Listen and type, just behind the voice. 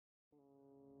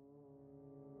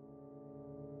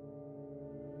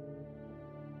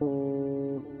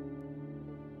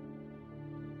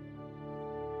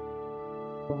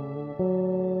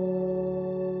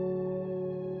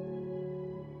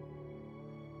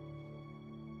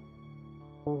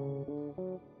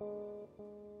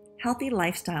Healthy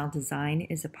lifestyle design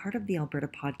is a part of the Alberta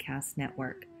Podcast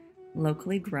Network,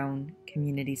 locally grown,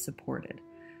 community supported.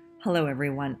 Hello,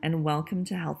 everyone, and welcome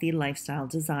to Healthy Lifestyle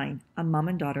Design, a mom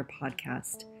and daughter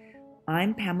podcast.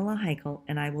 I'm Pamella Heichel,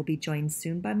 and I will be joined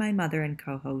soon by my mother and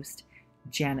co-host,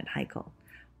 Janet Heichel.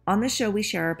 On the show, we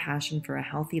share our passion for a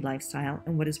healthy lifestyle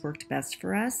and what has worked best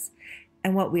for us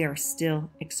and what we are still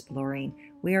exploring.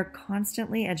 We are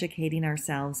constantly educating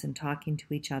ourselves and talking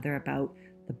to each other about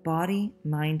the body,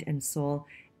 mind, and soul,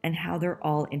 and how they're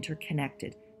all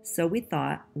interconnected. So we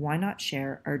thought, why not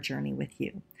share our journey with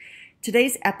you?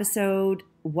 Today's episode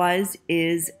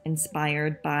is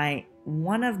inspired by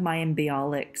one of my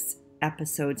Embiolic's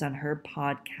episodes on her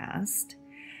podcast.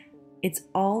 It's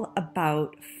all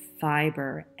about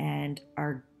fiber and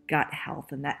our gut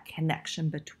health and that connection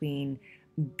between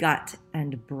gut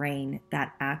and brain,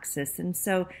 that axis. And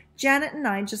so Janet and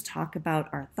I just talk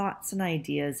about our thoughts and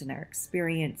ideas and our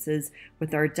experiences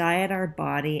with our diet, our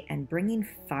body, and bringing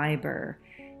fiber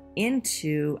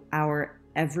into our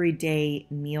everyday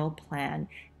meal plan.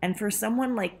 And for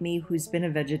someone like me who's been a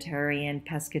vegetarian,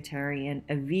 pescatarian,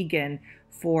 a vegan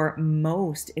for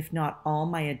most, if not all,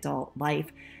 my adult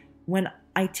life, when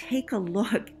I take a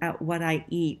look at what I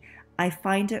eat, I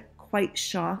find it quite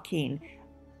shocking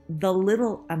the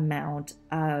little amount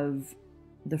of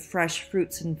the fresh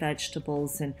fruits and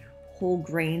vegetables and whole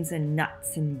grains and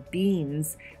nuts and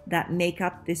beans that make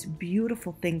up this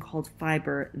beautiful thing called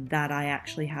fiber that I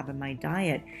actually have in my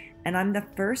diet. And I'm the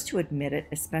first to admit it,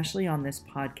 especially on this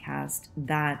podcast,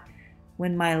 that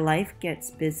when my life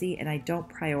gets busy and I don't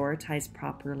prioritize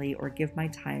properly or give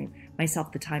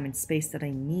myself the time and space that I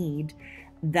need,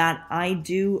 that I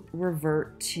do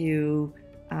revert to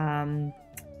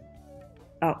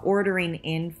ordering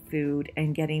in food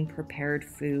and getting prepared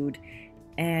food,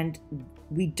 and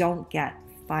we don't get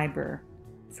fiber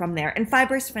from there. And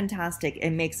fiber is fantastic.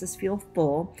 It makes us feel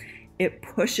full. It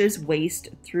pushes waste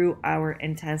through our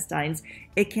intestines.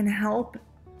 It can help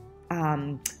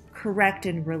correct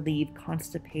and relieve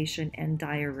constipation and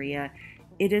diarrhea.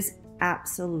 It is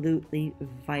absolutely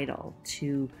vital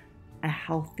to a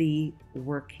healthy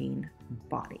working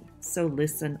body. So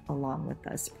listen along with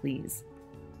us, please.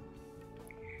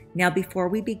 Now, before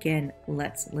we begin,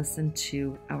 let's listen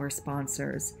to our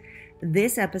sponsors.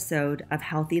 This episode of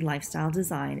Healthy Lifestyle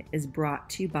Design is brought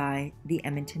to you by the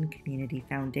Edmonton Community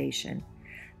Foundation.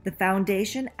 The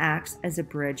foundation acts as a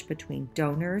bridge between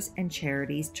donors and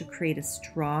charities to create a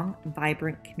strong,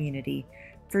 vibrant community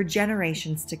for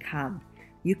generations to come.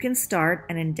 You can start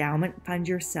an endowment fund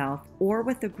yourself or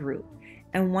with a group,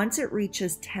 and once it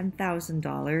reaches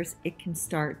 $10,000, it can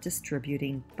start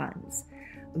distributing funds.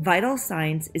 Vital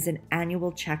Signs is an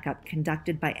annual checkup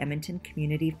conducted by Edmonton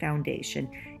Community Foundation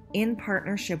in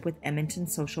partnership with Edmonton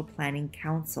Social Planning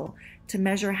Council to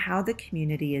measure how the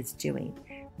community is doing.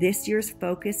 This year's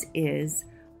focus is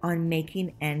on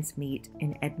making ends meet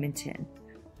in Edmonton.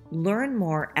 Learn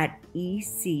more at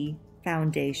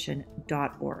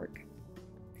ecfoundation.org.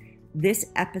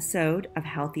 This episode of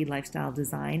Healthy Lifestyle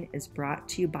Design is brought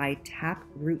to you by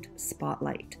Taproot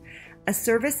Spotlight, a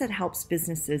service that helps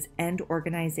businesses and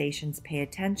organizations pay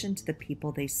attention to the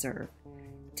people they serve.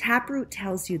 Taproot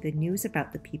tells you the news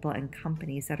about the people and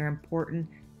companies that are important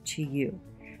to you.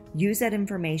 Use that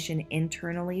information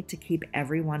internally to keep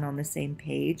everyone on the same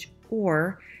page,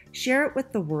 or share it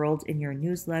with the world in your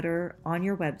newsletter, on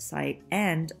your website,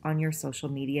 and on your social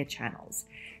media channels.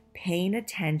 Paying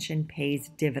attention pays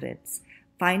dividends.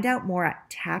 Find out more at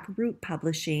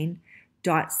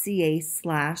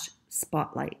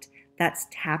taprootpublishing.ca/spotlight. That's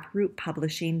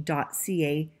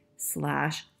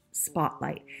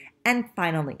taprootpublishing.ca/spotlight. And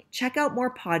finally, check out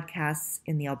more podcasts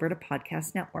in the Alberta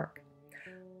Podcast Network.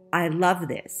 I Love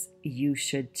This, You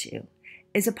Should Too,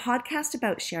 is a podcast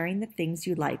about sharing the things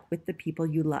you like with the people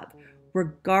you love,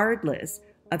 regardless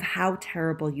of how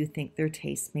terrible you think their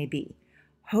taste may be.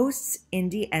 Hosts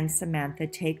Indy and Samantha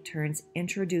take turns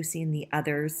introducing the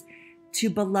others to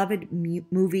beloved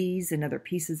movies and other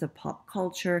pieces of pop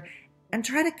culture and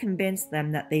try to convince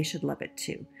them that they should love it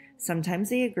too. Sometimes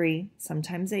they agree,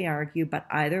 sometimes they argue, but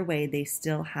either way, they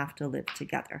still have to live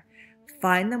together.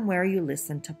 Find them where you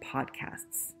listen to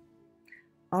podcasts.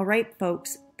 All right,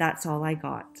 folks, that's all I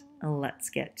got. Let's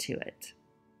get to it.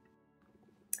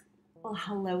 Well,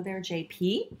 hello there,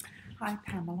 JP. Hi,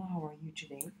 Pamela. How are you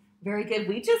today? Very good.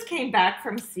 We just came back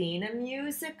from seeing a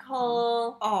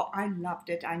musical. Oh, I loved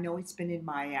it. I know it's been in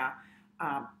my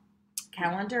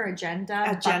calendar,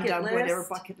 agenda, bucket list. Whatever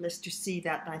bucket list to see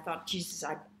that. And I thought,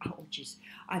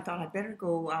 I thought I better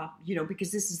go,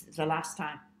 because this is the last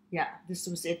time. Yeah. This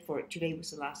was it for it. Today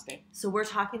was the last day. So we're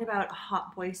talking about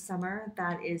Hot Boy Summer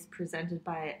that is presented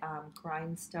by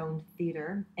Grindstone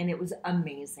Theatre, and it was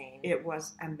amazing. It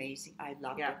was amazing. I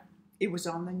loved it. It was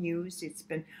on the news. It's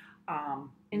been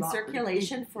in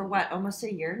circulation for what, almost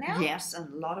a year now? Yes,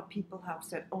 and a lot of people have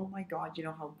said, oh my God,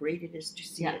 how great it is to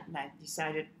see it. And I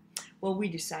decided, we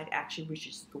decided actually we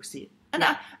should go see it. And,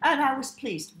 I was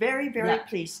pleased, very, very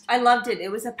pleased. I loved it.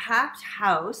 It was a packed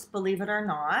house, believe it or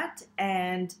not.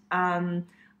 And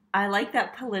I like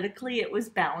that politically it was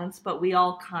balanced, but we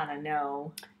all kind of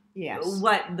know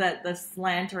what the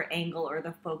slant or angle or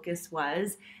the focus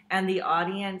was. And the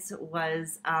audience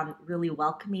was really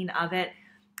welcoming of it.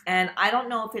 And I don't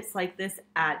know if it's like this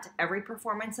at every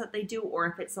performance that they do or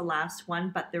if it's the last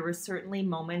one, but there were certainly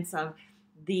moments of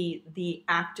the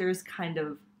actors kind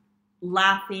of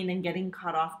laughing and getting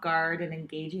caught off guard and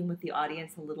engaging with the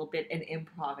audience a little bit and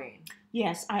improvising.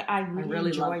 Yes, I really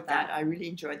enjoyed that. I really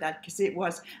enjoyed that because it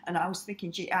was, and I was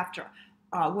thinking, after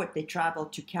they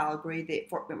traveled to Calgary,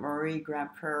 Fort McMurray, Grand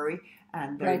Prairie,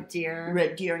 and Red Deer,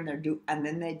 and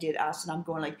then they did us, and I'm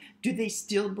going like, do they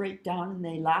still break down and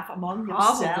they laugh among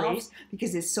themselves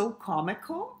because it's so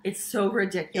comical? It's so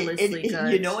ridiculously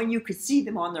good, and you could see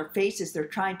them on their faces. They're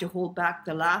trying to hold back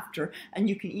the laughter, and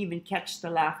you can even catch the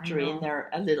laughter in there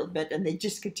a little bit, and they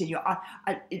just continue.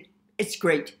 It's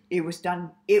great. It was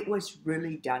done. It was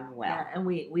really done well. Yeah, and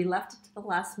we left it to the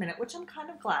last minute, which I'm kind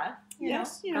of glad.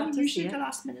 Usually the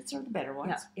last minutes are the better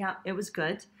ones. Yeah, it was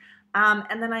good.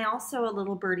 And then I also, a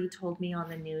little birdie told me on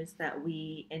the news that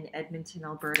we in Edmonton,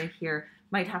 Alberta here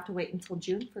might have to wait until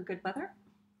June for good weather.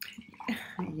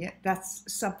 Yeah, that's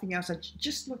something else.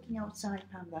 Just looking outside,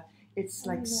 Pamela, it's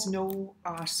like snow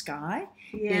sky.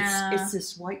 Yeah. It's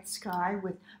this white sky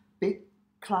with big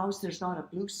clouds. There's not a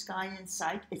blue sky in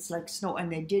sight. It's like snow,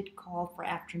 and they did call for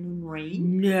afternoon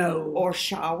rain. No. Or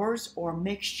showers or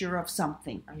mixture of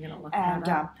something. I'm gonna look that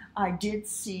up. I did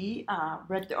see,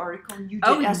 read the article, and you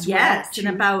did as well. Yes, in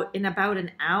about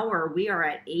an hour, we are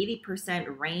at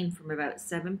 80% rain from about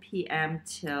 7 p.m.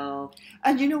 till.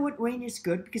 And you know what? Rain is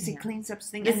good because it cleans up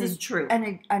things. This is true, and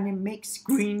it makes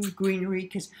greenery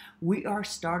because we are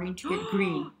starting to get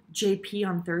green. JP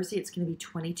on Thursday, it's going to be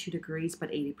 22 degrees, but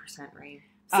 80% rain.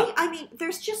 See,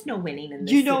 there's just no winning in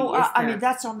this city,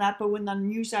 that's on that. But when the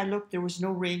news I looked, there was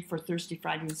no rain for Thursday,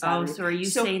 Friday, and Saturday. Oh, so are you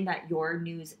saying that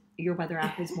your weather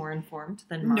app is more informed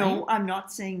than mine? No, I'm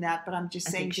not saying that, but I'm just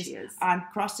saying I'm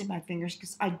crossing my fingers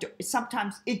because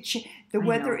sometimes the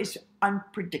weather is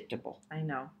unpredictable. I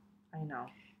know.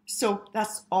 So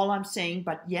that's all I'm saying.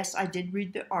 But yes, I did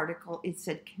read the article. It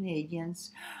said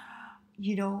Canadians,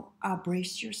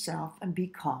 brace yourself and be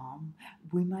calm.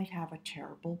 We might have a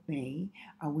terrible May.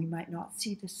 We might not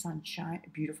see the sunshine,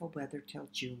 beautiful weather till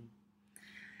June.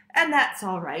 And that's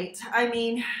all right.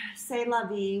 C'est la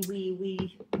vie.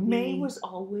 May was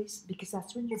always, because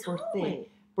that's when your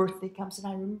birthday comes. And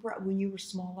I remember when you were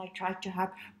small, I tried to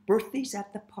have birthdays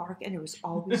at the park, and it was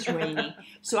always raining.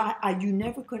 So you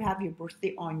never could have your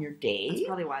birthday on your day. That's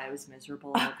probably why I was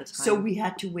miserable all the time. So we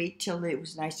had to wait till it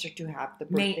was nicer to have the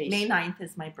birthdays. May 9th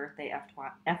is my birthday,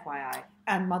 FYI.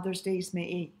 And Mother's Day is May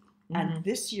 8th. Mm-hmm. And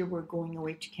this year we're going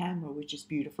away to Canmore, which is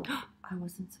beautiful. I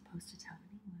wasn't supposed to tell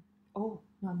anyone. Oh,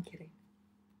 no, I'm kidding.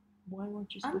 Why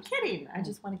weren't you supposed to? I'm kidding. I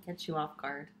just want to catch you off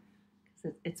guard.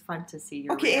 It's fun to see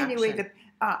your reaction. Anyway,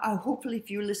 hopefully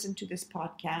if you listen to this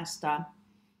podcast,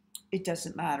 it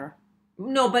doesn't matter.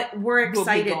 No, but we're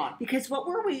excited because what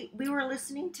were we? We were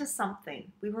listening to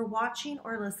something. We were watching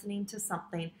or listening to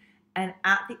something, and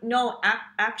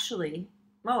actually,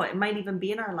 it might even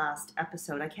be in our last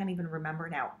episode. I can't even remember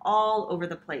now. All over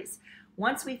the place.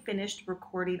 Once we finished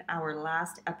recording our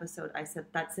last episode, I said,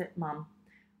 "That's it, Mom.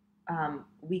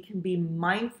 We can be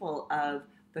mindful of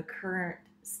the current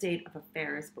state of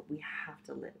affairs, but we have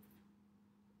to live,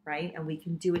 right? And we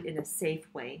can do it in a safe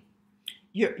way."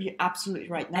 You're absolutely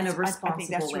right. And a responsible I think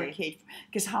that's way. Kate,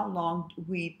 because how long do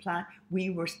we plan? We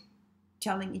were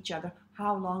telling each other,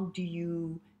 how long do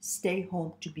you stay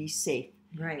home to be safe?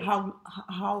 Right.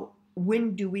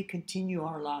 When do we continue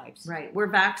our lives? Right. We're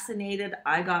vaccinated.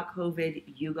 I got COVID.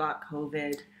 You got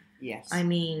COVID. Yes.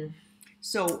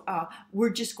 So we're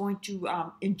just going to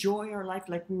enjoy our life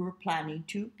like we were planning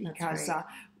to, because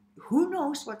who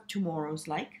knows what tomorrow's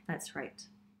like. That's right.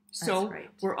 So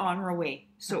we're on our way.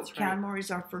 So Canmore is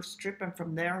our first trip, and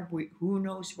from there, who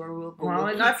knows where we'll go. Well,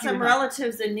 we got some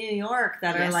relatives in New York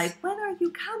that are like, when are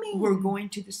you coming? We're going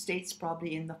to the States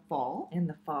probably in the fall. In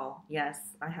the fall,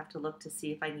 yes. I have to look to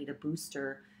see if I need a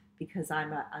booster because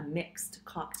I'm a mixed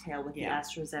cocktail with the Yeah.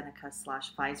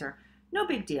 AstraZeneca/Pfizer. No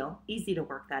big deal. Easy to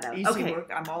work that out. Easy Okay. work.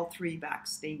 I'm all three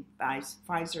vaccine.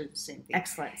 Pfizer, the same thing.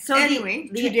 Excellent. So anyway,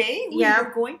 today we yeah.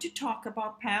 are going to talk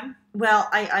about, Pam. Well,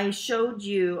 I shared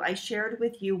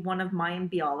with you one of Mayim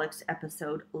Bialik's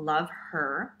episode, Love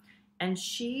Her, and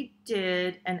she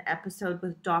did an episode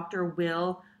with Dr.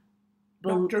 Will,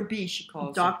 Dr. B, she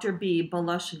calls Dr. B.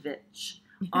 Baloshevich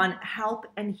on help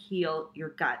and heal your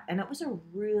gut. And it was a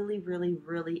really, really,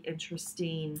 really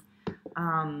interesting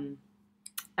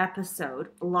episode.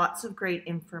 Lots of great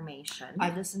information.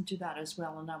 I listened to that as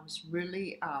well, and I was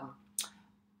really,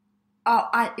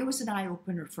 it was an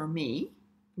eye-opener for me.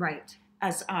 Right.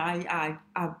 As I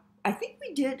think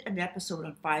we did an episode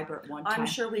on fiber at one time. I'm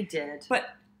sure we did.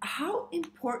 But how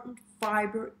important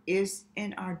fiber is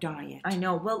in our diet. I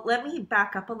know. Well, let me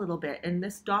back up a little bit. In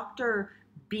this Dr.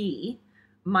 B,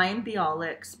 Mayim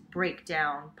Bialik's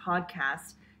Breakdown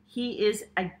podcast, he is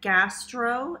a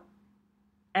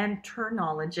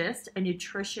gastroenterologist, a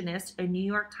nutritionist, a New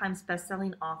York Times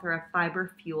bestselling author of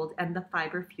Fibre Fueled and the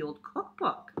Fibre Fueled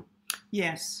Cookbook.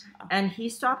 Yes. And he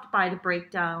stopped by to break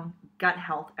down gut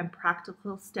health and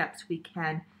practical steps we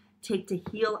can take to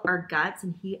heal our guts.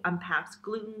 And he unpacks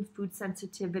gluten, food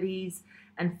sensitivities,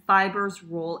 and fiber's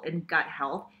role in gut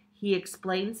health. He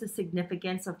explains the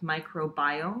significance of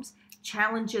microbiomes,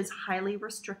 challenges highly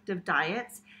restrictive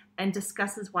diets, and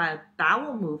discusses why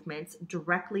bowel movements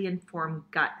directly inform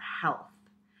gut health.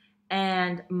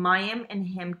 And Mayim and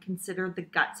him consider the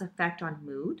gut's effect on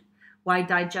mood, why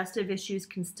digestive issues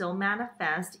can still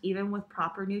manifest even with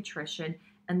proper nutrition,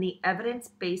 and the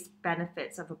evidence-based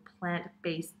benefits of a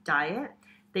plant-based diet.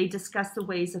 They discuss the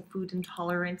ways of food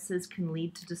intolerances can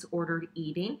lead to disordered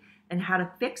eating and how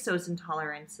to fix those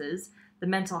intolerances, the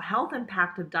mental health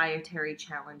impact of dietary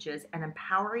challenges, and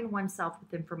empowering oneself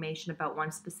with information about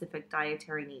one's specific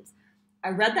dietary needs.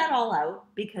 I read that all out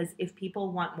because if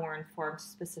people want more informed,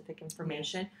 specific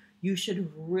information, you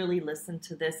should really listen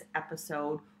to this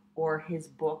episode or his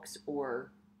books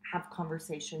or have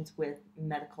conversations with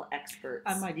medical experts.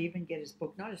 I might even get his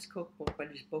book, not his cookbook, but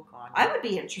his book on it. I would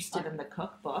be interested in the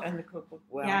cookbook. And the cookbook,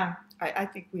 well, yeah. I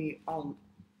think we all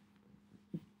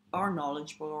are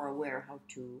knowledgeable or aware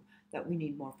that we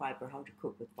need more fiber, how to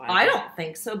cook with fiber. I don't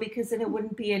think so, because then it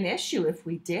wouldn't be an issue if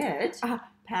we did.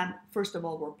 Pam, first of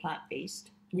all, we're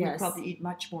plant-based. Yes. We probably eat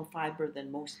much more fiber than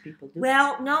most people do.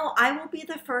 Well, no, I will be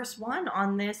the first one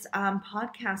on this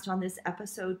podcast, on this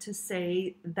episode, to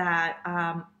say that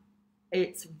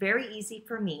it's very easy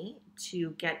for me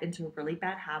to get into really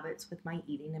bad habits with my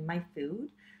eating and my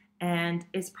food. And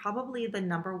it's probably the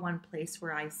number one place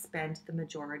where I spend the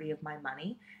majority of my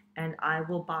money. And I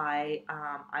will buy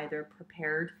either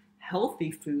prepared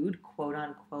healthy food, quote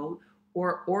unquote,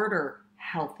 or order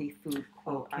healthy food,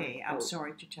 quote Okay, unquote. I'm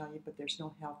sorry to tell you, but there's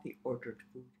no healthy ordered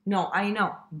food. No, I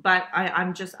know, but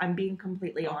I'm being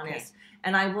completely honest.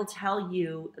 And I will tell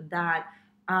you that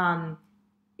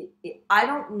I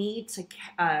don't need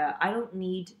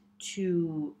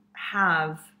to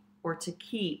have or to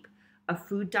keep a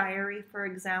food diary, for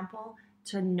example,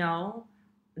 to know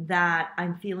that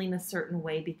I'm feeling a certain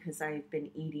way because I've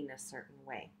been eating a certain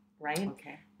way, right?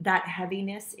 Okay. That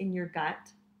heaviness in your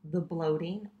gut, the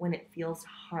bloating, when it feels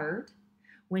hard,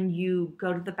 when you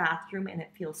go to the bathroom and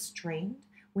it feels strained,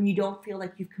 when you don't feel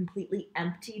like you've completely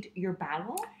emptied your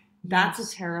bowel, that's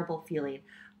a terrible feeling.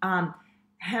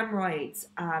 Hemorrhoids,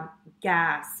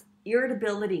 gas,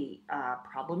 irritability,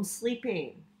 problems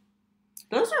sleeping.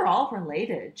 Those are all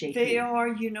related, JP. They are,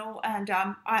 and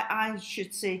I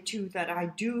should say too that I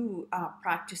do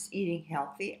practice eating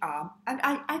healthy, and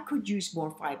I could use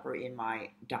more fiber in my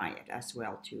diet as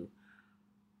well too.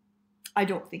 I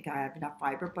don't think I have enough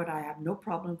fiber, but I have no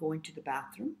problem going to the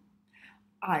bathroom.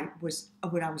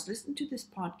 When I was listening to this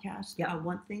podcast,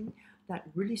 one thing that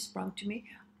really sprung to me,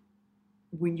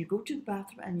 when you go to the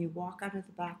bathroom and you walk out of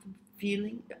the bathroom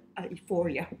feeling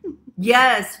euphoria.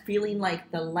 Yes, feeling like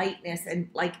the lightness and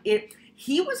like it.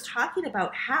 He was talking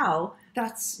about how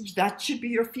that should be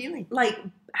your feeling. Like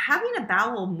having a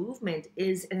bowel movement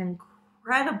is an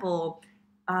incredible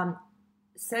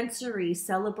sensory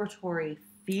celebratory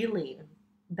feeling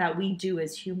that we do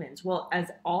as humans. Well, as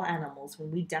all animals,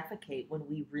 when we defecate, when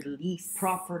we release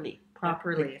properly.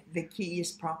 The key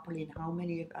is properly, and how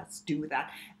many of us do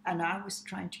that. And I was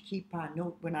trying to keep a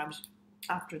note when I was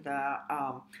after the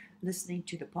listening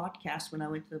to the podcast when I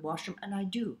went to the washroom, and I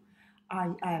do. I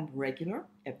am regular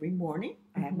every morning.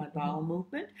 I have my bowel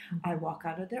movement. I walk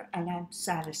out of there and I'm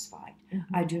satisfied.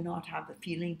 I do not have the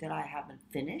feeling that I haven't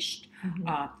finished.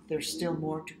 There's still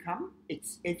more to come.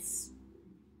 It's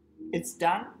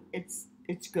done. It's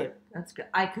good. That's good.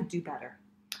 I could do better.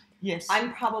 Yes.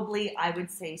 I'm probably, I would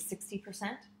say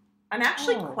 60%. I'm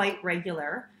actually quite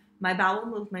regular. My bowel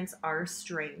movements are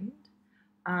strained.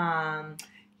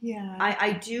 Yeah.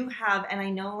 I do have, and I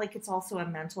know like it's also a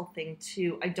mental thing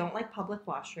too. I don't like public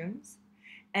washrooms.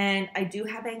 And I do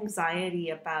have anxiety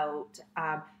about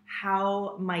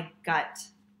how my gut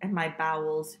and my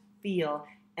bowels feel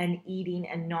and eating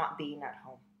and not being at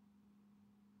home.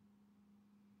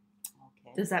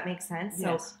 Okay. Does that make sense?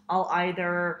 Yes. So I'll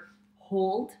either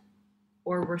hold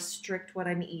or restrict what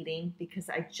I'm eating because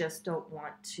I just don't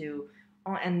want to.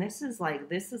 Oh, and this is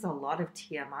a lot of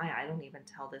TMI. I don't even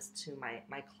tell this to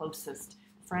my closest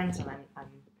friends, and I'm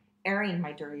airing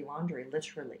my dirty laundry,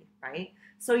 literally, right?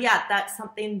 So yeah, that's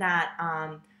something that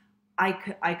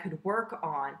I could work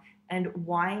on, and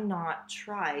why not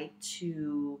try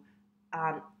to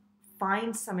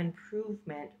find some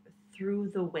improvement through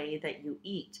the way that you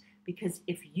eat? Because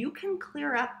if you can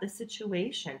clear up the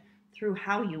situation through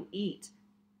how you eat,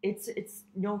 it's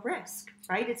no risk,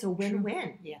 right? It's a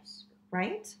win-win. Yes.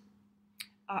 Right?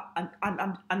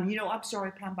 I'm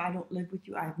sorry, Pam, but I don't live with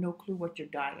you. I have no clue what your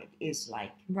diet is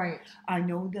like. Right. I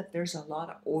know that there's a lot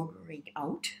of ordering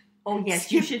out. Oh, yes.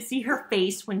 You should see her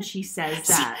face when she says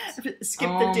that. Skip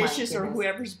the dishes or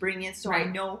whoever's bringing it. So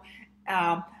right.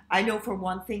 I know for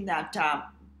one thing that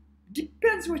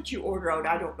depends what you order out.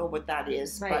 I don't know what that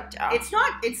is, right. But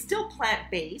it's still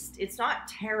plant-based. It's not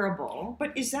terrible.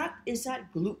 But is that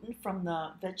gluten from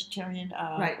the vegetarian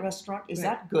restaurant? Is right.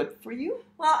 that good for you?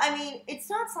 Well, I mean, it's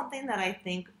not something that I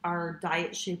think our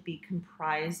diet should be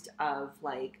comprised of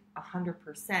like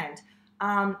 100%.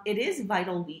 It is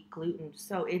vital wheat gluten,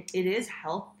 so it is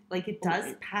health. Like it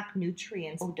does pack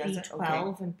nutrients,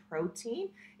 B12 and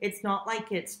protein. It's not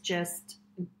like it's just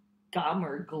gum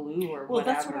or glue or whatever. Well,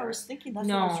 that's what I was thinking. That's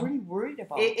what I was really worried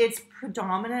about. It's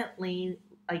predominantly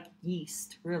like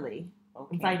yeast, really.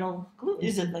 Okay. Vital gluten.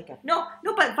 Is it like a... No,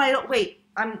 but vital... Wait,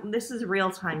 this is real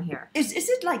time here. Is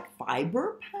it like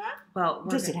fiber, Pat? Well,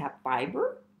 does it have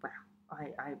fiber? Wow,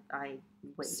 I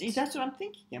wait. See, that's what I'm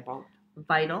thinking about.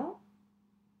 Vital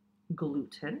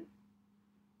gluten.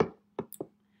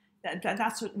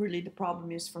 That's what really the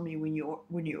problem is for me when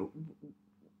you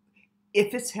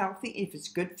if it's healthy, if it's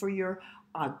good for your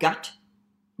gut,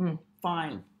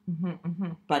 fine.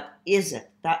 But is it?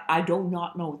 That I do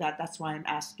not know that. That's why I'm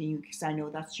asking you, because I know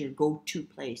that's your go-to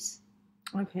place.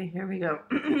 Okay, here we go.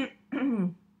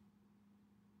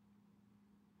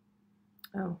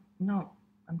 Oh no,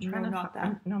 I'm trying to not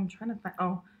that. I'm trying to find.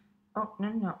 Oh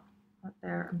no, not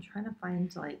there. I'm trying to find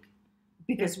like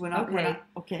because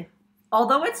okay.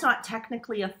 Although it's not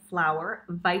technically a flour,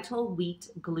 vital wheat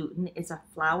gluten is a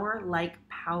flour-like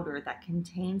powder that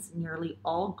contains nearly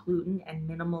all gluten and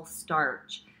minimal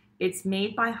starch. It's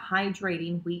made by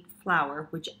hydrating wheat flour,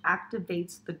 which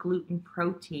activates the gluten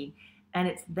protein, and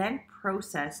it's then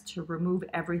processed to remove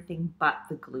everything but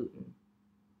the gluten.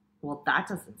 Well, that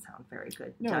doesn't sound very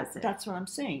good, does it? That's what I'm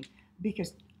saying.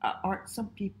 Because aren't some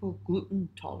people gluten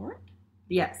tolerant?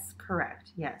 Yes,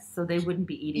 correct. Yes, so they wouldn't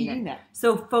be eating that.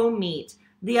 So faux meat.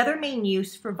 The other main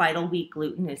use for vital wheat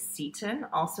gluten is seitan,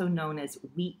 also known as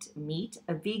wheat meat,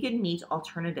 a vegan meat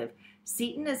alternative.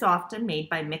 Seitan is often made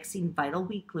by mixing vital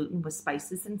wheat gluten with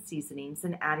spices and seasonings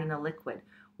and adding a liquid.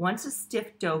 Once a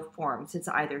stiff dough forms, it's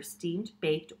either steamed,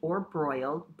 baked, or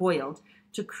boiled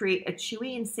to create a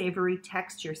chewy and savory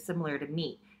texture similar to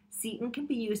meat. Seitan can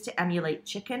be used to emulate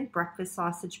chicken, breakfast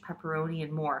sausage, pepperoni,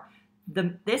 and more.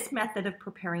 This method of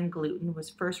preparing gluten was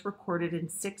first recorded in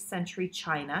 6th century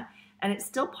China, and it's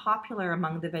still popular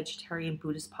among the vegetarian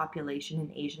Buddhist population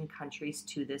in Asian countries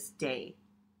to this day.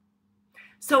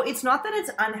 So it's not that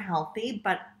it's unhealthy,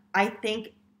 but I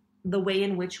think the way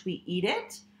in which we eat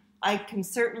it, I can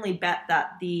certainly bet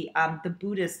that the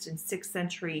Buddhists in 6th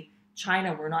century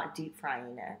China were not deep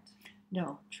frying it.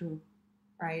 No, true.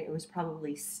 Right? It was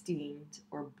probably steamed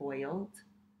or boiled,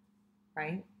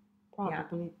 right?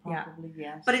 Probably,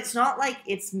 yes. But it's not like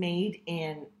it's made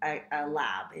in a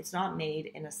lab. It's not made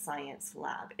in a science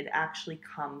lab. It actually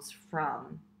comes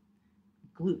from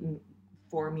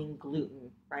forming gluten,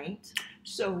 right?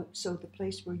 So the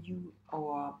place where you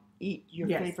eat your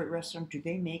favorite restaurant, do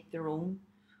they make their own?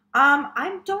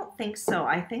 I don't think so.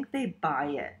 I think they buy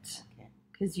it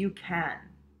because you can.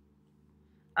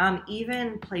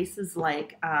 Even places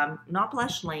like Not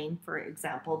Blush Lane, for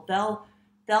example,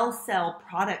 they'll sell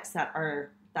products that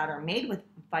are made with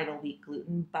vital wheat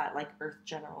gluten, but like Earth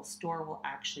General Store will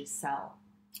actually sell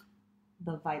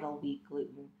the vital wheat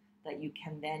gluten that you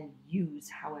can then use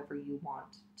however you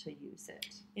want to use it.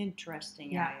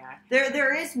 Interesting. Yeah.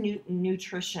 There is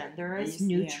nutrition. There is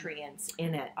nutrients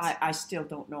in it. I still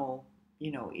don't know,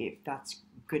 if that's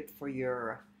good for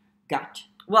your gut.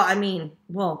 Well, I mean,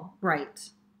 right.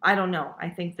 I don't know. I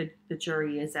think the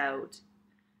jury is out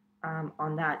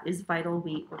on that. Is vital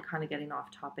wheat? We're kind of getting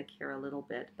off topic here a little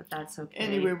bit, but that's okay.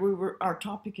 Anyway, our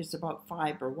topic is about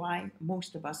fiber. Why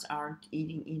most of us aren't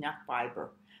eating enough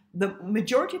fiber. The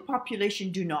majority of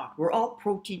population do not. We're all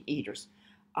protein eaters.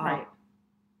 Right.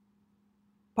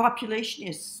 Population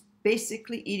is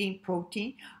basically eating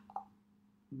protein.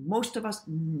 Most of us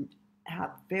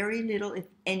have very little, if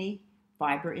any,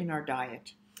 fiber in our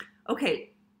diet.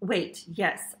 Okay, wait.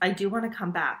 Yes, I do want to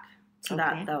come back to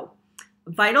that though.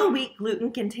 Vital wheat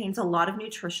gluten contains a lot of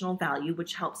nutritional value,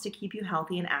 which helps to keep you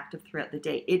healthy and active throughout the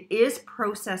day. It is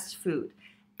processed food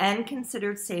and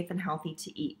considered safe and healthy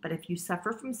to eat. But if you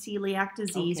suffer from celiac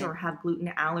disease or have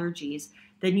gluten allergies,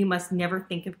 then you must never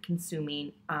think of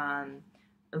consuming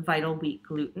vital wheat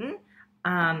gluten.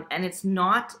 And it's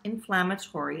not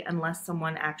inflammatory unless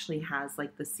someone actually has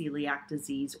like the celiac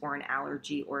disease or an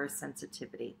allergy or a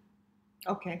sensitivity.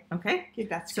 Okay,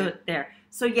 that's so good. There.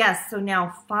 So yes, so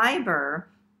now fiber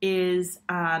is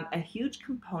a huge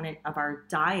component of our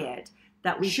diet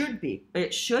that we should be.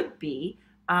 It should be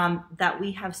that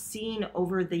we have seen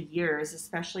over the years,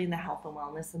 especially in the health and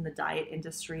wellness and the diet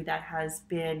industry, that has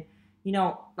been,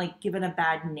 like given a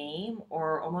bad name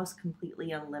or almost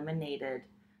completely eliminated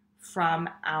from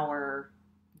our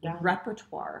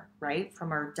repertoire, right?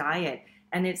 From our diet.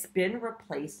 And it's been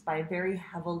replaced by a very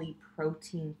heavily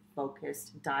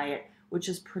protein-focused diet, which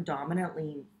is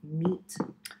predominantly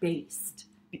meat-based.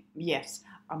 Yes,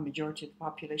 a majority of the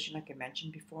population, like I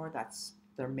mentioned before, that's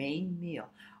their main meal.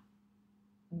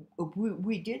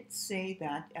 We did say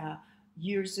that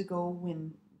years ago,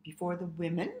 before the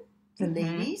women, the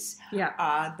ladies,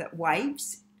 the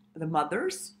wives, the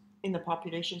mothers in the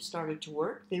population started to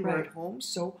work. They were at home,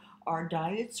 so our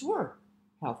diets were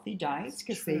healthy diets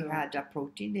because they had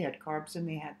protein, they had carbs, and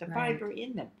they had the fiber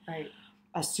in them. Right.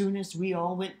 As soon as we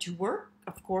all went to work,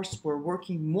 of course, we're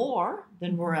working more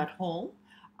than we're at home.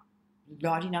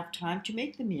 Not enough time to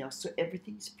make the meal, so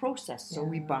everything's processed. So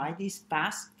we buy these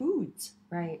fast foods.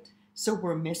 Right. So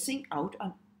we're missing out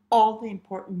on all the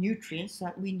important nutrients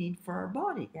that we need for our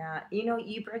body. Yeah.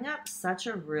 You bring up such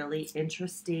a really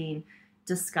interesting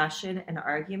discussion and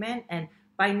argument, and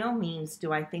by no means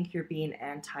do I think you're being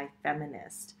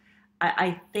anti-feminist.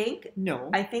 I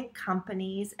think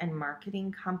companies and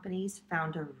marketing companies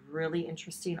found a really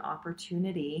interesting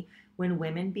opportunity when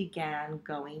women began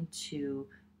to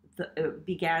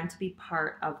be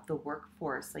part of the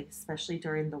workforce, like especially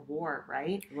during the war,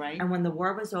 right? Right. And when the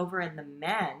war was over and the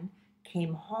men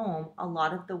came home, a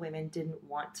lot of the women didn't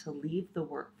want to leave the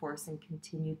workforce and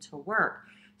continue to work.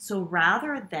 So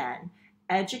rather than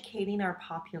educating our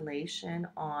population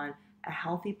on a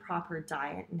healthy, proper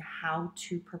diet and how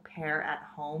to prepare at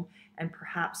home and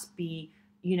perhaps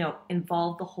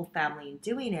involve the whole family in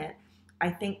doing it,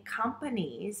 I think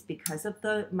companies, because of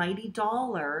the mighty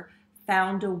dollar,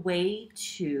 found a way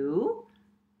to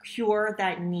cure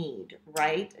that need,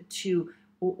 right?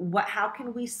 How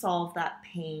can we solve that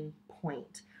pain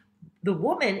point? The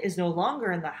woman is no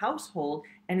longer in the household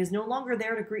and is no longer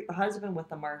there to greet the husband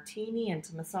with a martini and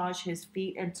to massage his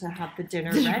feet and to have the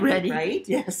dinner ready, right?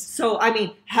 Yes. So,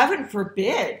 heaven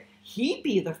forbid he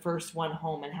be the first one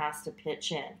home and has to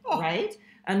pitch in, right?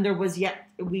 And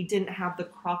we didn't have the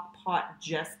crock pot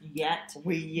just yet,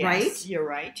 right? You're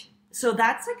right. So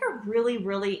that's like a really,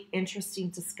 really interesting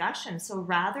discussion. So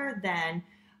rather than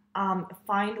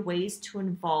find ways to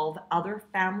involve other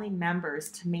family members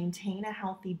to maintain a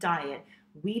healthy diet,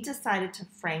 we decided to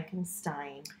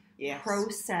Frankenstein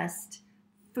processed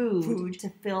food to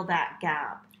fill that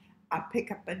gap. A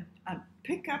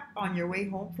pickup on your way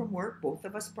home from work, both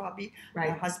of us probably,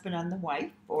 the husband and the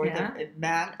wife, or the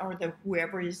man or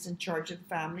whoever is in charge of the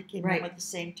family came home at the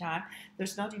same time.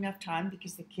 There's not enough time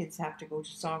because the kids have to go to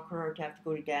soccer or have to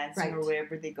go to dancing or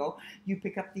wherever they go. You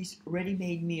pick up these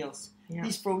ready-made meals,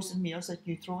 these frozen meals that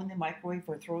you throw in the microwave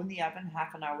or throw in the oven,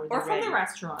 half an hour. Or from the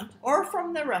restaurant. Or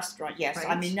from the restaurant, yes.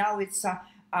 Right. Now it's...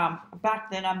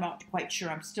 back then, I'm not quite sure.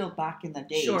 I'm still back in the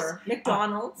days. Sure.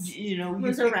 McDonald's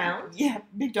was around. Yeah,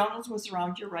 McDonald's was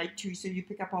around. You're right, too. So you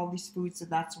pick up all these foods,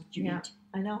 and that's what you eat.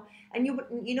 I know. And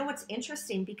you know what's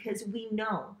interesting? Because we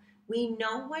know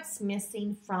what's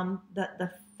missing from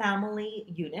the family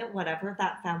unit, whatever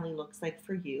that family looks like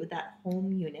for you, that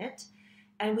home unit.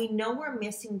 And we know we're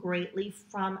missing greatly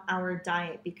from our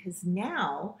diet because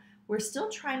now we're still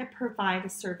trying to provide a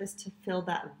service to fill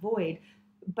that void.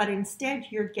 But instead,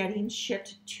 you're getting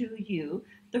shipped to you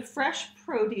the fresh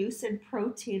produce and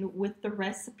protein with the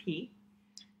recipe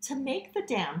to make the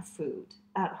damn food.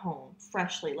 at home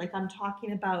freshly? Like I'm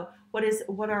talking about what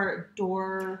are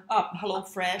door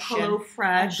HelloFresh.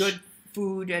 HelloFresh. Good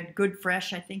food and good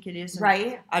fresh, I think it is. And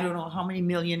right. I don't know how many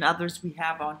million others we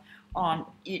have on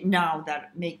it now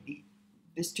that make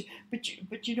this too.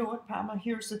 But you know what, Pamela?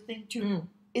 Here's the thing too.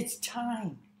 It's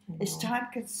time. It's time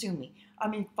consuming. I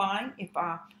mean, fine if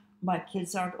my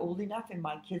kids aren't old enough and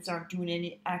my kids aren't doing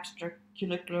any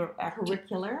extracurricular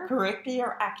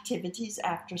activities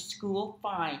after school,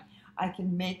 fine. I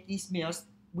can make these meals.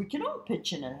 We can all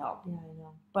pitch in and help. Yeah, I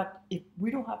know. But if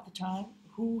we don't have the time,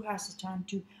 who has the time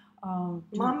to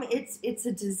Mom, it's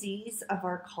a disease of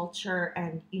our culture,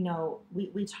 and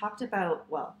we talked about,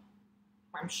 well,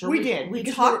 I'm sure we did. We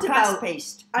talked about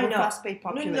fast-paced. I know. Fast-paced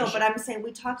population. No, but I'm saying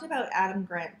we talked about Adam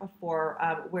Grant before,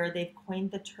 where they've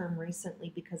coined the term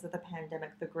recently because of the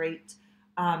pandemic, the Great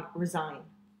Resign,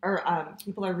 or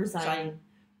people are resigning,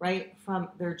 right, from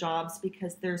their jobs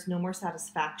because there's no more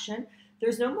satisfaction.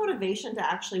 There's no motivation to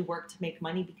actually work to make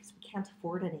money because we can't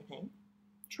afford anything.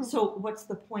 True. So what's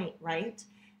the point, right?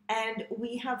 And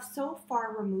we have so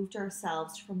far removed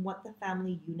ourselves from what the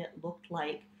family unit looked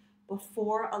like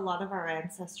before a lot of our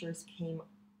ancestors came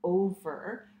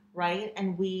over, right?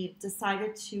 And we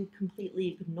decided to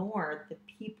completely ignore the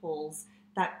peoples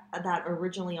that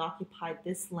originally occupied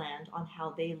this land on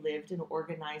how they lived and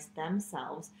organized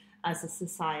themselves as a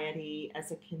society,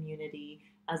 as a community,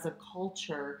 as a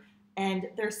culture. And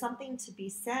there's something to be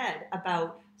said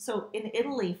about, so in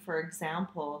Italy, for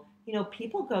example,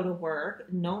 people go to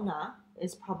work, Nonna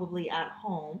is probably at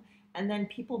home, and then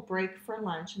people break for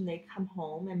lunch and they come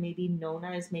home and maybe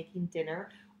Nonna is making dinner,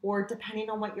 or depending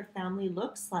on what your family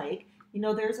looks like,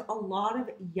 there's a lot of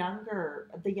the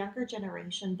younger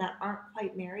generation that aren't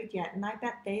quite married yet, and I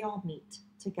bet they all meet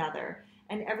together.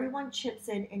 And everyone chips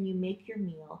in and you make your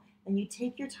meal, and you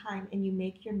take your time and you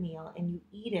make your meal and you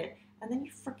eat it, and then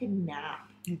you freaking nap.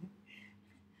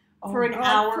 For an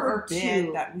hour or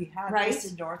two, that we have right? This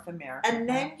in North America. And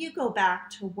then you go back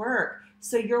to work.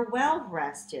 So you're well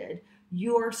rested,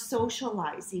 you're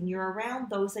socializing, you're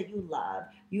around those that you love,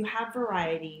 you have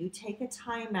variety, you take a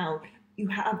time out, you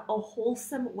have a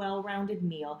wholesome, well-rounded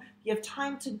meal, you have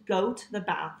time to go to the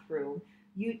bathroom,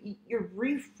 you're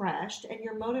refreshed, and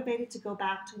you're motivated to go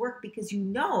back to work because you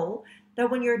know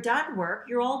that when you're done work,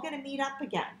 you're all going to meet up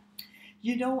again.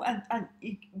 And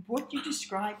what you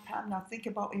described, Pam, now think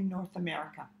about in North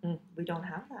America. We don't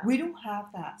have that. We don't have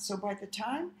that. So by the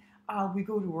time we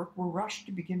go to work, we're rushed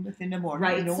to begin with in the morning.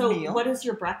 Right. No so meal. What does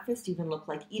your breakfast even look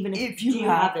like? Even if you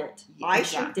have it. Yeah, I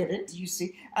exactly. sure didn't. You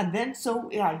see. And then,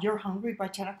 you're hungry by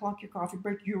 10 o'clock, your coffee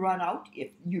break, you run out,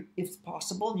 if it's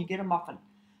possible, and you get a muffin.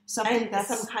 Something that's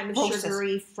some kind of processed.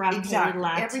 Sugary frappe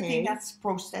latte. Everything that's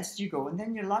processed, you go. And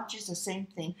then your lunch is the same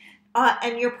thing.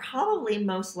 And you're probably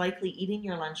most likely eating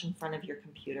your lunch in front of your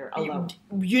computer alone.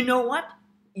 You know what?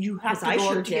 You have to go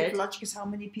out to get get lunch because how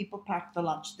many people pack the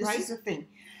lunch? This right? is the thing.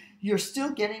 You're still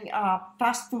getting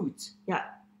fast foods. Yeah.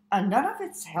 And none of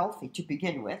it's healthy to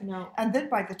begin with. No. And then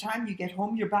by the time you get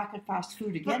home, you're back at fast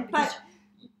food again. But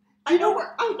I know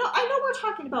we're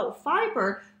talking about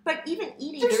fiber, but even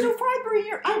eating there's no fiber in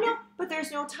your. I know, but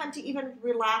there's no time to even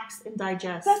relax and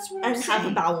digest. That's what I'm saying. And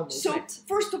have a bowel movement. So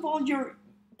first of all,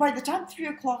 by the time 3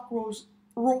 o'clock rolls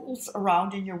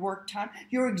around in your work time,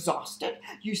 you're exhausted.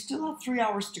 You still have 3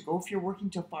 hours to go if you're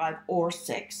working till 5 or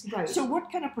 6. Right. So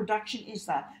what kind of production is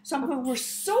that? We're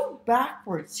so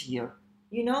backwards here.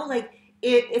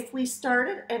 If we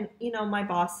started, and my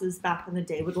bosses back in the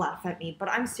day would laugh at me, but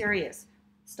I'm serious.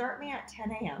 Start me at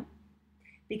 10 a.m.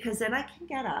 because then I can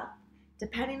get up.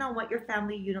 Depending on what your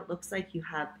family unit looks like, you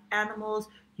have animals,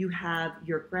 you have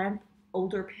your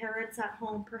older parents at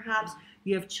home, perhaps.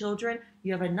 You have children.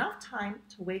 You have enough time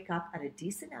to wake up at a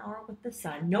decent hour with the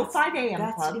sun. No 5 a.m.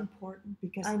 club. That's important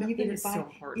because even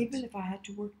if I had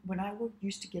to work, when I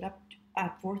used to get up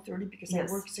at 4:30 because I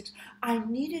work 6. I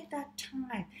needed that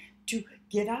time to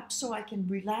get up so I can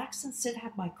relax and sit,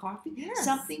 have my coffee,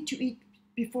 something to eat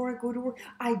before I go to work.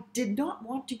 I did not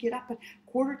want to get up at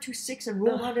 5:45 and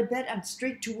roll out of bed and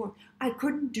straight to work. I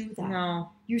couldn't do that.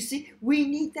 No. You see, we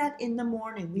need that in the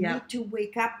morning. We need to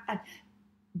wake up and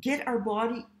get our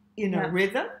body in a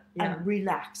rhythm and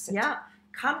relax it. Yeah.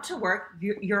 Come to work.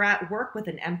 You're at work with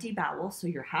an empty bowel, so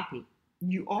you're happy.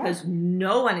 You are. Because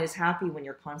no one is happy when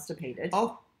you're constipated.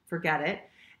 Oh. Forget it.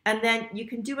 And then you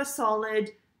can do a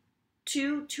solid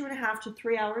 2.5 to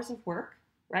 3 hours of work,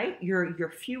 right? You're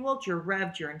fueled, you're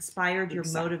revved, you're inspired, you're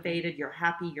motivated, you're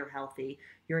happy, you're healthy,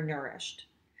 you're nourished.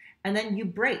 And then you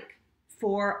break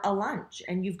for a lunch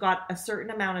and you've got a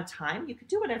certain amount of time. You can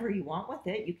do whatever you want with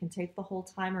it. You can take the whole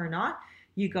time or not.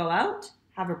 You go out,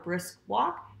 have a brisk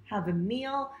walk, have a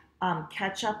meal,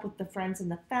 catch up with the friends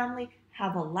and the family,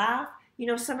 have a laugh. You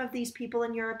know, some of these people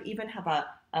in Europe even have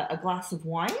a glass of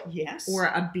wine Yes. or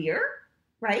a beer,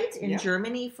 right? In Yeah.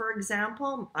 Germany, for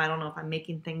example, I don't know if I'm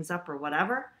making things up or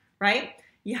whatever, right?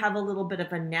 You have a little bit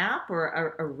of a nap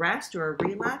or a rest or a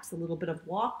relax, a little bit of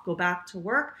walk, go back to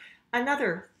work,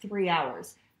 another 3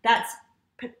 hours. That's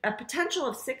a potential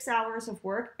of 6 hours of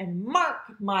work. And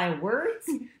mark my words,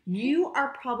 you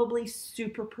are probably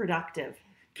super productive.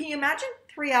 Can you imagine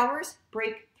 3 hours,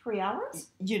 break 3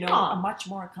 hours? You know, much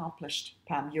more accomplished,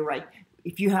 Pam. You're right.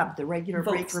 If you have the regular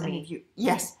Vote breaks, for me.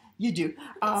 Yes, you do.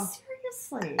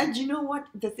 Seriously. And you know what?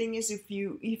 The thing is, if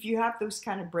you have those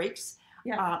kind of breaks,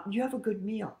 you have a good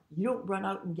meal. You don't run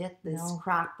out and get this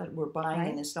crap that we're buying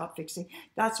and it's not fixing.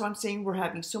 That's why I'm saying we're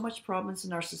having so much problems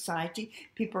in our society.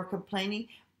 People are complaining,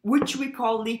 which we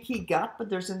call leaky gut,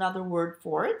 but there's another word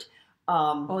for it.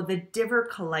 The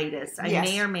diverticulitis. I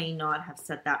may or may not have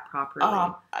said that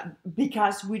properly.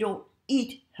 Because we don't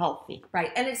eat healthy.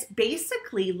 Right. And it's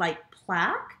basically like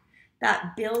plaque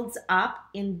that builds up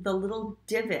in the little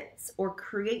divots or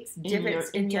creates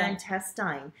divots in your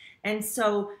intestine. And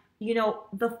so, you know,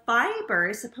 the fiber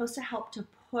is supposed to help to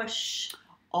push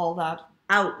all that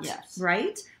out, yes.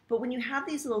 Right? But when you have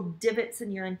these little divots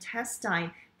in your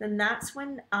intestine, then that's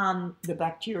when the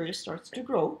bacteria starts to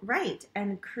grow. Right,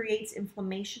 and creates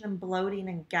inflammation and bloating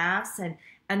and gas and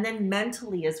then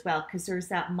mentally as well, because there's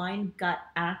that mind-gut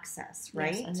axis,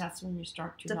 right? Yes, and that's when you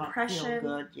start to depression, not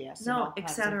feel good, yes. No,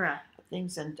 etc.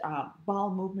 Things and bowel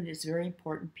movement is very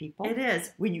important, people. It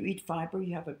is. When you eat fiber,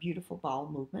 you have a beautiful bowel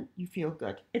movement. You feel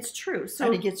good. It's true. So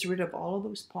and it gets rid of all of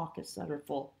those pockets that are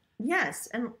full. Yes,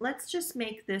 and let's just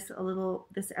make this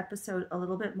episode a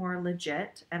little bit more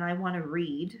legit, and I want to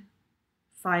read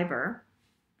fiber.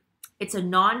 It's a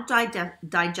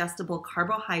non-digestible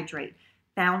carbohydrate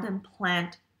found in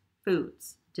plant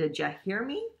foods. Did you hear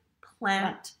me?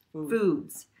 Plant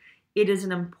foods. It is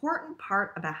an important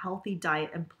part of a healthy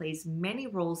diet and plays many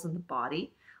roles in the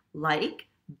body, like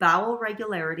bowel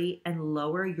regularity and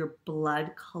lower your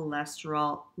blood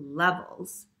cholesterol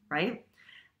levels, right?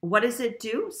 What does it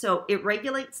do? So it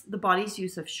regulates the body's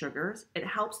use of sugars. It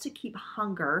helps to keep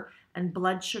hunger and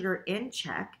blood sugar in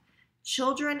check.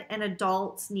 Children and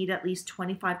adults need at least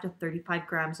 25 to 35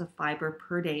 grams of fiber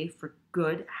per day for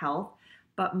good health.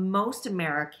 But most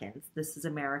Americans, this is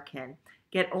American,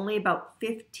 get only about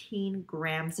 15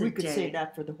 grams a day. We could say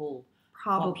that for the whole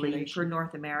Probably population. For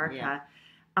North America.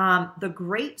 Yeah. The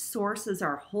great sources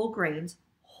are whole grains,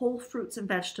 whole fruits and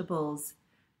vegetables,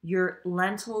 your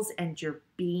lentils and your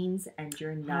beans and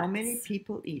your nuts. How many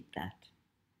people eat that?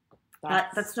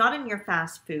 That's not in your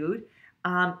fast food.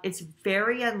 It's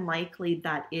very unlikely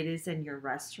that it is in your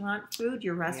restaurant food.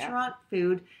 Your restaurant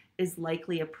food is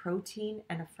likely a protein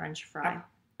and a French fry,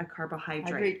 a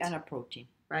carbohydrate. And a protein.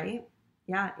 Right?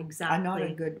 Yeah, exactly. And not a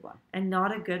good one. And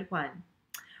not a good one.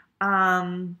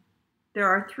 There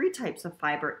are 3 types of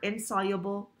fiber: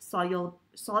 insoluble,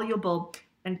 soluble,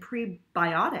 and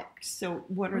prebiotics. So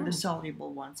what are the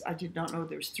soluble ones? I did not know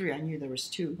there was 3. I knew there was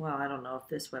 2. Well, I don't know if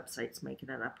this website's making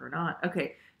it up or not.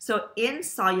 Okay, so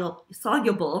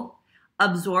insoluble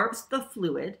absorbs the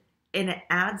fluid and it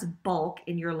adds bulk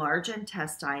in your large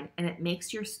intestine and it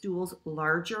makes your stools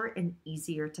larger and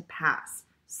easier to pass.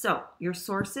 So your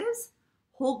sources: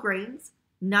 whole grains,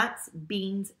 nuts,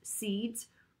 beans, seeds,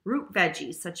 root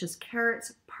veggies such as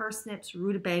carrots, parsnips,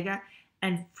 rutabaga,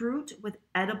 and fruit with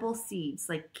edible seeds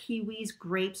like kiwis,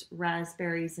 grapes,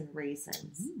 raspberries, and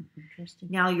raisins. Interesting.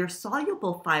 Now, your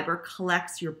soluble fiber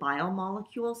collects your bile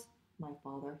molecules. My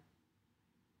father.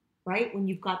 Right? When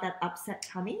you've got that upset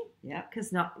tummy. Yeah.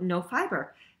 Because no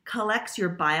fiber. Collects your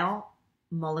bile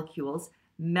molecules,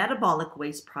 metabolic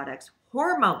waste products,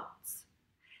 hormones,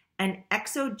 and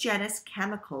exogenous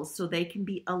chemicals so they can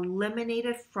be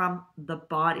eliminated from the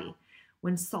body.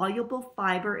 When soluble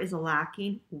fiber is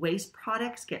lacking, waste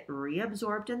products get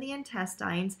reabsorbed in the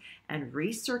intestines and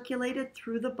recirculated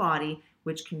through the body,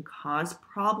 which can cause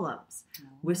problems.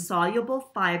 With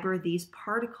soluble fiber, these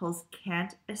particles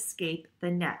can't escape the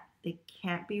net. They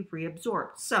can't be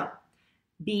reabsorbed. So,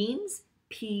 beans,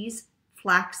 peas,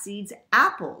 flax seeds,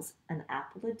 apples. An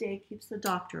apple a day keeps the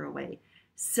doctor away.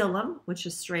 Psyllium, which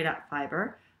is straight up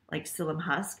fiber, like psyllium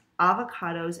husk,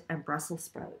 avocados, and Brussels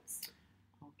sprouts.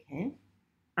 Okay.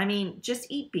 I mean, just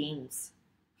eat beans.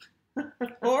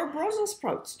 Or Brussels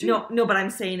sprouts, too. No, but I'm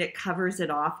saying it covers it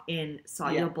off in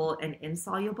soluble and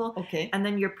insoluble. Okay. And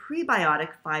then your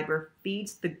prebiotic fiber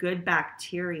feeds the good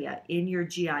bacteria in your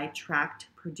GI tract to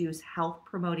produce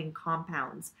health-promoting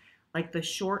compounds like the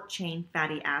short-chain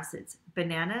fatty acids,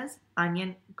 bananas,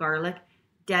 onion, garlic,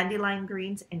 dandelion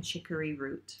greens, and chicory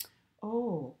root.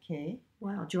 Oh, okay.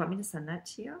 Wow. Do you want me to send that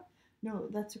to you? No,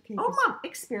 that's okay. Oh, Mom,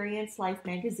 Experience Life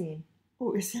magazine.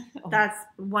 Oh, is it? Oh. That's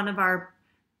one of our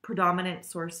predominant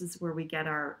sources where we get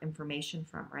our information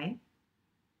from, right?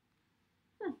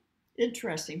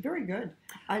 Interesting. Very good.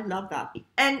 I love that.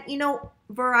 And,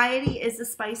 variety is the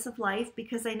spice of life,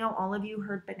 because I know all of you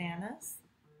heard bananas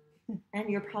and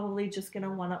you're probably just going to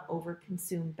want to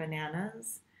overconsume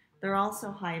bananas. They're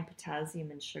also high in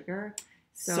potassium and sugar.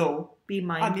 So be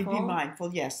mindful. Be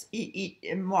mindful, yes. Eat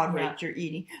and moderate your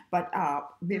eating. But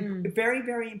very,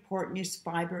 very important is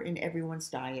fiber in everyone's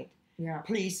diet. Yeah.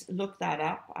 Please look that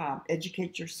up.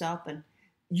 Educate yourself, and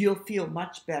you'll feel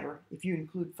much better if you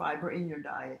include fiber in your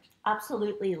diet.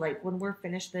 Absolutely. Like when we're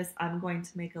finished this, I'm going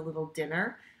to make a little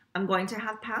dinner. I'm going to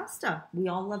have pasta. We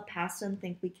all love pasta and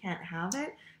think we can't have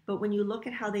it. But when you look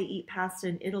at how they eat pasta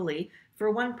in Italy, for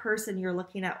one person, you're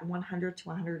looking at 100 to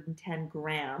 110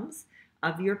 grams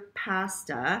of your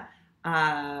pasta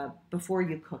before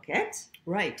you cook it.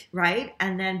 Right. Right.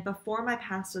 And then before my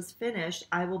pasta's finished,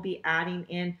 I will be adding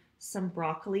in some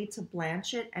broccoli to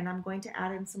blanch it, and I'm going to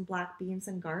add in some black beans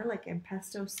and garlic and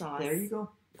pesto sauce. There you go.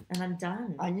 And I'm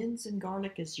done. Onions and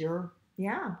garlic is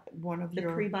one of the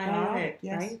your prebiotic,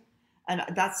 yes. right? And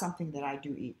that's something that I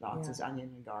do eat lots is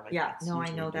onion and garlic. Yeah, I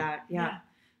know that. Yeah.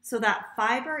 So that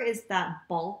fiber is that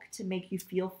bulk to make you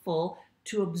feel full,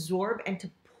 to absorb and to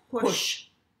push.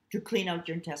 To clean out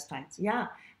your intestines. Yeah.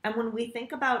 And when we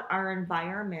think about our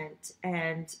environment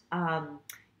and,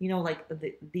 like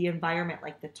the environment,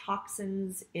 like the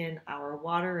toxins in our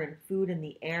water and food and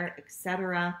the air,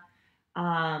 etc.,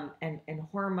 and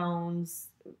hormones,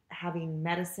 having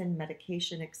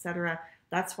medication, etc.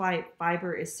 That's why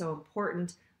fiber is so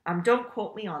important. Don't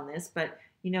quote me on this, but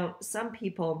some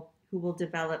people who will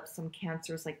develop some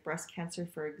cancers, like breast cancer,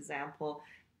 for example,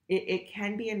 it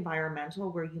can be environmental,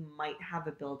 where you might have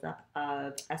a buildup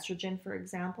of estrogen, for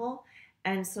example,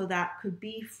 and so that could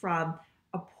be from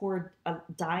a poor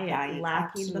diet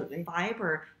lacking absolutely. The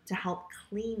fiber to help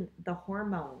clean the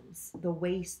hormones, the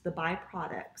waste, the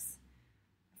byproducts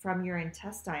from your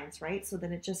intestines, right? So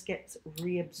then it just gets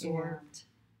reabsorbed.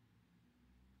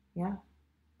 Yeah.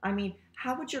 I mean,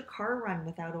 how would your car run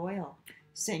without oil?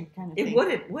 Same kind of thing. It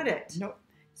wouldn't, would it? Nope.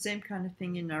 Same kind of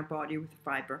thing in our body with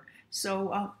fiber.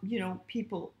 So,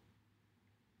 people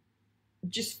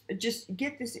just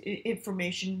get this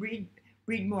information,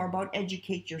 read more about,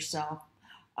 educate yourself.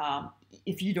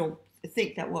 If you don't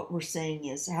think that what we're saying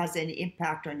has any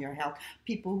impact on your health,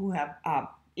 people who have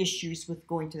issues with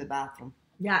going to the bathroom.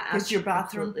 Yeah, because your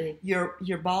bathroom, absolutely.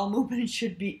 your bowel movement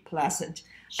should be pleasant.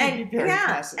 Should be very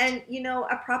pleasant. And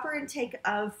a proper intake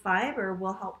of fiber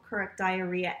will help correct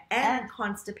diarrhea and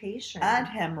constipation and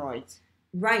hemorrhoids.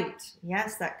 Right.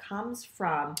 Yes, that comes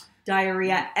from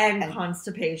diarrhea and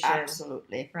constipation.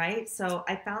 Absolutely. Right. So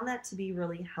I found that to be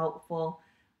really helpful.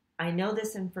 I know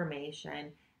this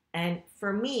information, and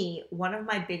for me, one of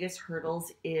my biggest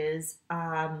hurdles is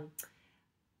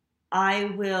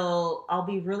I'll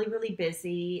be really, really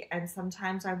busy, and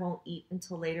sometimes I won't eat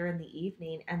until later in the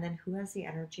evening, and then who has the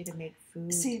energy to make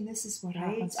food? See, and this is what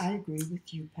happens. I agree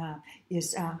with you, Pam,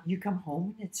 is you come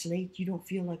home and it's late, you don't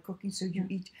feel like cooking, so you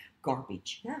eat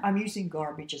garbage. Yeah. I'm using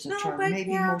garbage as a term.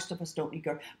 Maybe most of us don't eat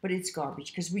garbage, but it's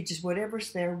garbage, because we just,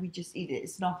 whatever's there, we just eat it.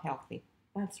 It's not healthy.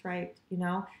 That's right,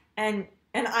 and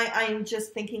I'm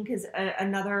just thinking, because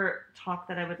another talk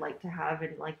that I would like to have,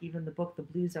 and like even the book, The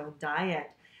Blue Zone Diet,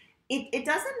 it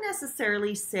doesn't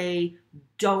necessarily say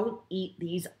don't eat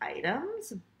these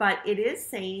items, but it is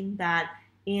saying that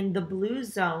in the blue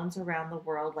zones around the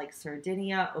world, like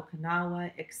Sardinia,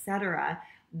 Okinawa, etc.,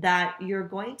 that you're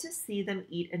going to see them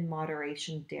eat in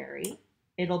moderation dairy.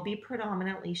 It'll be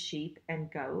predominantly sheep and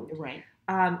goat. Right.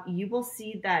 You will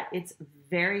see that it's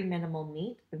very minimal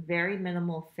meat, very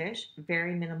minimal fish,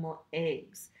 very minimal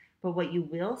eggs. But what you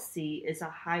will see is a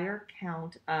higher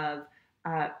count of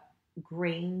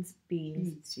grains,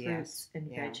 beans, fruits,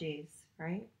 and veggies,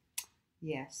 right?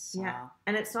 Yes. Yeah.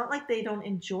 And it's not like they don't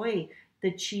enjoy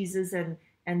the cheeses and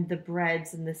the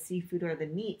breads and the seafood or the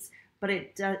meats, but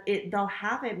they'll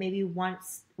have it maybe 1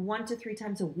 to 3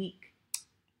 times a week.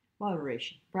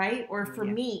 Moderation. Right? Or for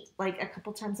meat, like a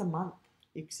couple times a month.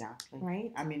 Exactly.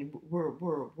 Right? I mean,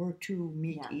 we're two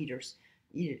meat eaters.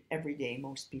 Eat it every day.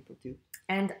 Most people do.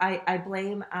 And I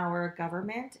blame our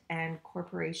government and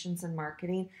corporations and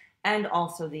marketing, and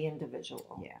also the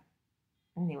individual. Yeah.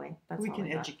 Anyway, that's we all can I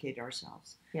got. educate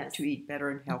ourselves to eat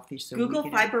better and healthy. So Google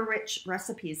fiber-rich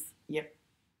recipes. Yep.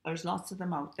 There's lots of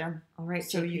them out there. All right.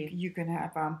 So you can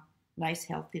have a nice,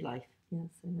 healthy life. Yes,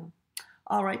 I know.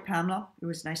 All right, Pamela. It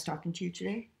was nice talking to you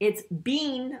today. It's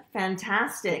been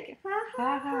fantastic.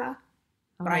 Bye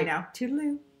right. now.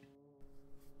 Toodaloo.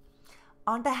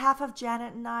 On behalf of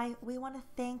Janet and I, we want to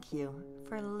thank you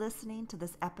for listening to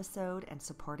this episode and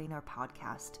supporting our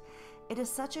podcast. It is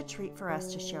such a treat for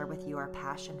us to share with you our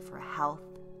passion for health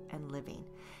and living.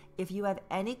 If you have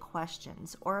any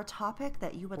questions or a topic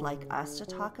that you would like us to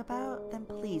talk about, then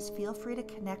please feel free to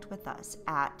connect with us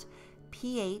at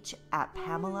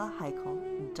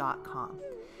ph@PamelaHeichel.com.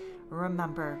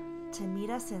 Remember to meet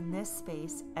us in this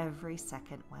space every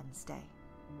second Wednesday.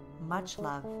 Much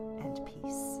love and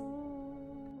peace.